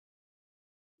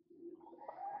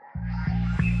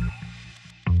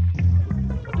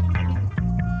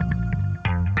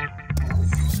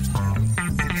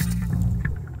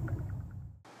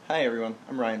Hi everyone,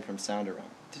 I'm Ryan from SoundAround.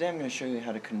 Today I'm going to show you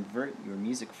how to convert your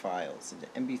music files into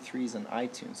MP3s on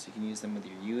iTunes so you can use them with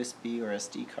your USB or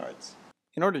SD cards.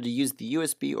 In order to use the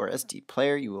USB or SD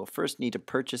player, you will first need to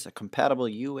purchase a compatible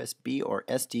USB or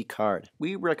SD card.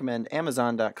 We recommend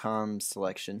Amazon.com's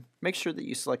selection. Make sure that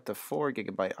you select the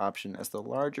 4GB option, as the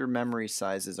larger memory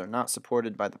sizes are not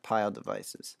supported by the Pyle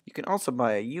devices. You can also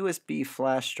buy a USB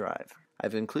flash drive.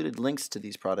 I've included links to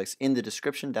these products in the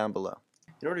description down below.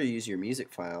 In order to use your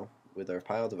music file with our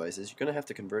Pyle devices, you're going to have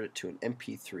to convert it to an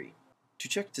MP3. To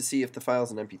check to see if the file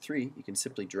is an MP3, you can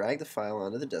simply drag the file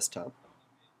onto the desktop,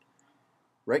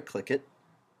 right-click it,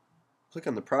 click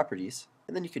on the properties,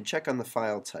 and then you can check on the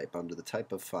file type under the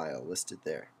type of file listed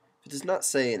there. If it does not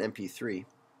say an MP3,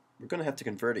 we're going to have to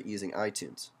convert it using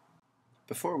iTunes.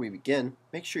 Before we begin,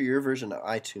 make sure your version of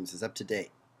iTunes is up to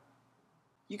date.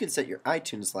 You can set your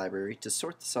iTunes library to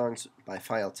sort the songs by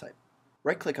file type.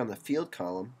 Right-click on the field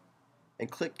column and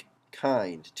click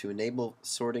Kind to enable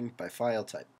sorting by file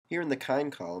type. Here in the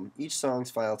Kind column, each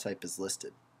song's file type is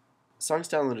listed. Songs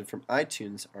downloaded from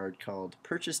iTunes are called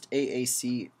Purchased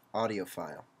AAC Audio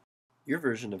File. Your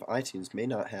version of iTunes may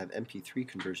not have MP3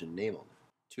 conversion enabled.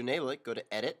 To enable it, go to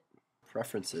Edit,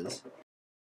 Preferences,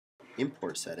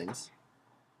 Import Settings,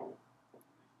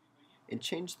 and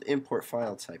change the import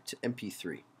file type to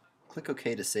MP3. Click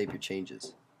OK to save your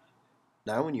changes.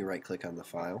 Now when you right-click on the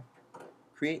file,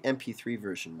 Create MP3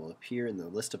 version will appear in the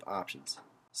list of options.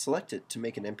 Select it to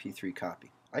make an MP3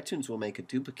 copy. iTunes will make a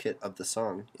duplicate of the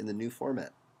song in the new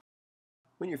format.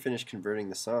 When you're finished converting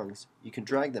the songs, you can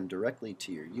drag them directly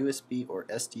to your USB or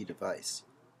SD device.